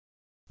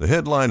The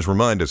headlines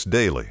remind us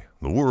daily,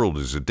 the world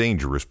is a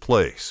dangerous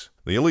place.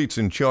 The elites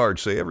in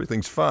charge say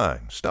everything's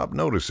fine, stop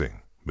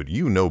noticing. But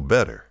you know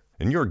better.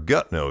 And your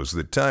gut knows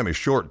that time is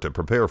short to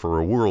prepare for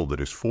a world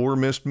that is 4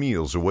 missed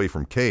meals away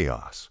from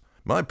chaos.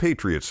 My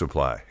Patriot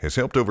Supply has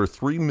helped over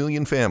 3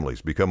 million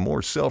families become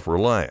more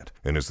self-reliant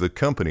and is the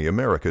company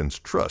Americans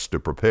trust to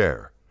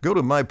prepare. Go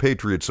to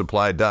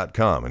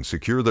MyPatriotSupply.com and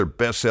secure their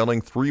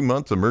best-selling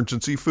 3-month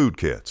emergency food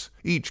kits.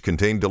 Each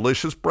contain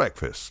delicious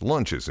breakfasts,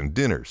 lunches, and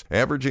dinners,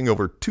 averaging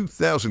over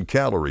 2,000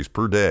 calories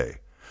per day.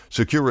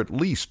 Secure at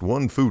least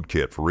 1 food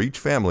kit for each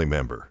family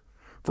member.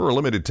 For a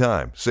limited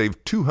time,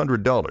 save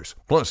 $200,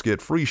 plus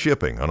get free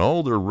shipping on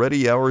all their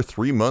Ready Hour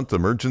 3-month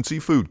emergency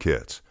food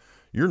kits.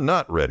 You're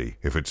not ready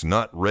if it's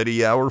not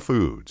Ready Hour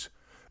Foods.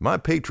 My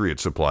Patriot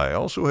Supply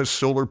also has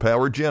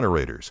solar-powered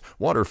generators,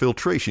 water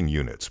filtration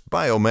units,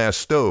 biomass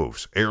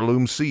stoves,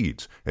 heirloom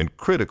seeds, and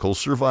critical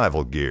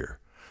survival gear.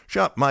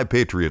 Shop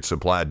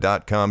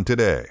MyPatriotSupply.com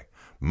today.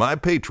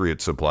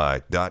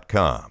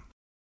 MyPatriotSupply.com.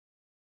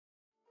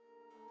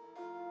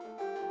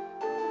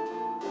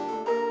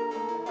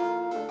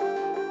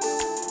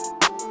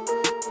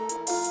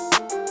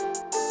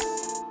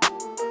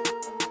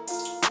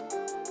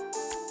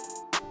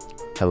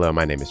 Hello,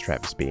 my name is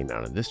Travis Bean,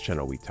 and on this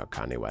channel we talk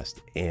Kanye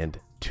West, and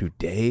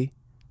today,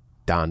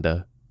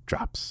 Donda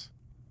drops.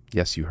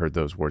 Yes, you heard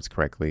those words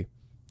correctly.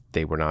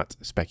 They were not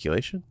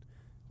speculation.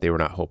 They were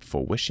not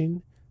hopeful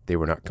wishing. They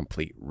were not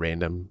complete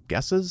random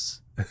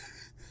guesses.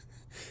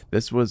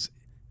 This was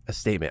a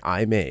statement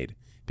I made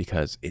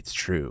because it's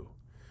true.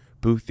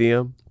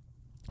 Boothium,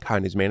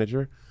 Kanye's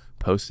manager,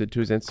 posted to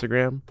his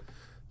Instagram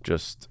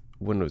just,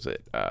 when was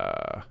it?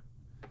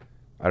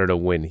 I don't know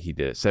when he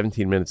did it,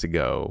 17 minutes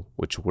ago,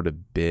 which would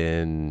have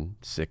been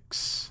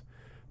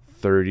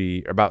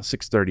 6:30, about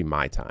 6:30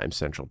 my time,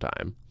 Central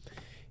Time.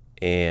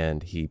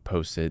 And he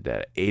posted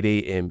at 8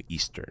 a.m.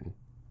 Eastern.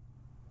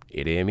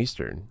 8 a.m.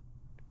 Eastern.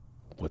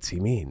 What's he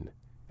mean?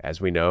 As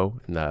we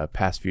know, in the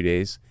past few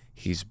days,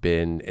 he's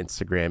been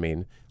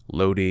Instagramming,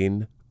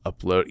 loading,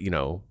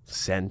 upload,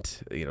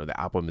 sent, the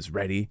album is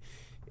ready.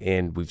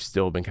 And we've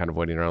still been kind of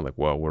waiting around like,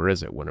 well, where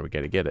is it? When are we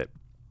going to get it?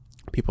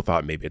 People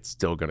thought maybe it's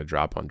still going to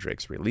drop on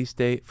Drake's release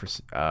date for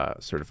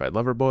Certified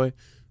Lover Boy,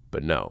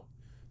 but no.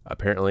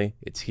 Apparently,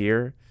 it's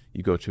here.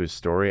 You go to his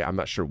story. I'm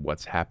not sure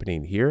what's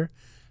happening here,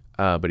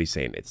 but he's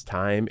saying it's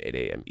time, 8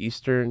 a.m.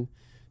 Eastern.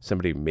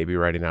 Somebody maybe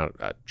writing out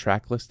a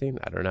track listing.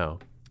 I don't know.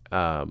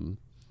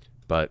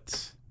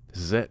 But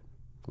this is it.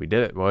 We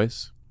did it,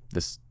 boys.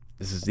 This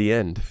is the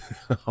end.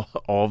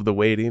 All of the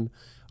waiting,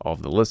 all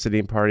of the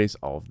listening parties,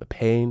 all of the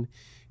pain.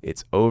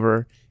 It's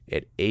over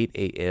at 8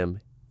 a.m.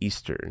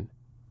 Eastern.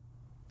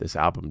 This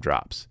album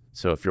drops.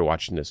 So if you're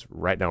watching this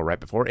right now,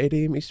 right before 8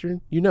 a.m. Eastern,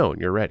 and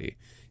you're ready.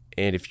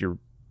 And if you're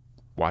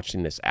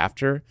watching this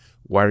after,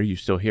 why are you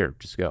still here?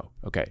 Just go.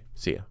 Okay,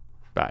 see ya.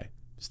 Bye.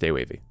 Stay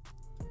wavy.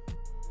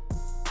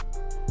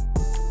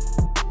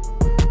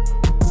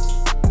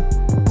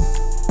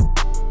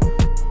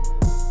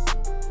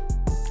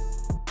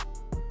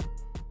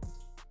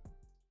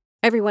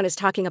 Everyone is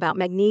talking about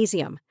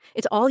magnesium.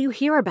 It's all you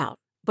hear about.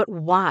 But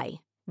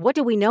why? What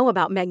do we know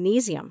about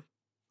magnesium?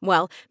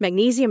 Well,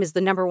 magnesium is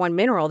the #1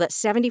 mineral that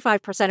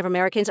 75% of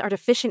Americans are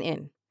deficient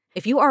in.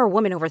 If you are a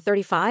woman over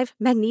 35,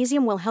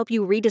 magnesium will help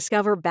you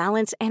rediscover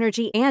balance,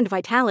 energy, and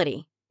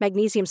vitality.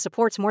 Magnesium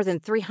supports more than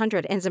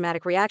 300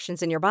 enzymatic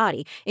reactions in your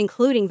body,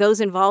 including those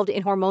involved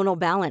in hormonal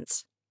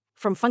balance.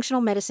 From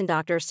functional medicine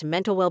doctors to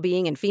mental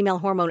well-being and female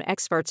hormone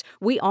experts,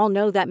 we all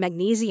know that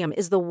magnesium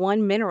is the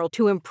one mineral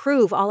to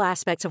improve all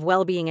aspects of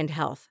well-being and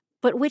health.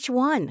 But which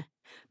one?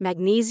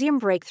 Magnesium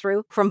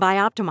Breakthrough from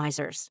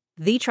Bioptimizers,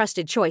 the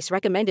trusted choice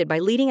recommended by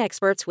leading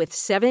experts with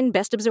 7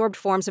 best-absorbed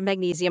forms of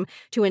magnesium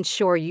to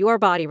ensure your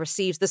body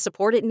receives the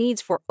support it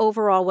needs for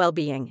overall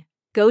well-being.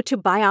 Go to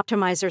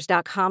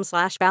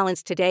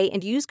bioptimizers.com/balance today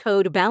and use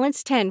code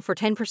BALANCE10 for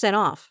 10%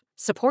 off.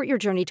 Support your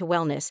journey to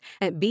wellness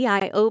at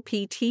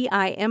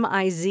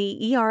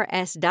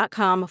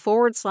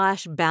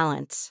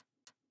bioptimizers.com/balance.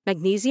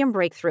 Magnesium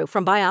Breakthrough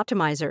from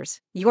Bioptimizers,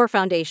 your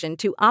foundation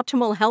to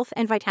optimal health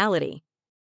and vitality.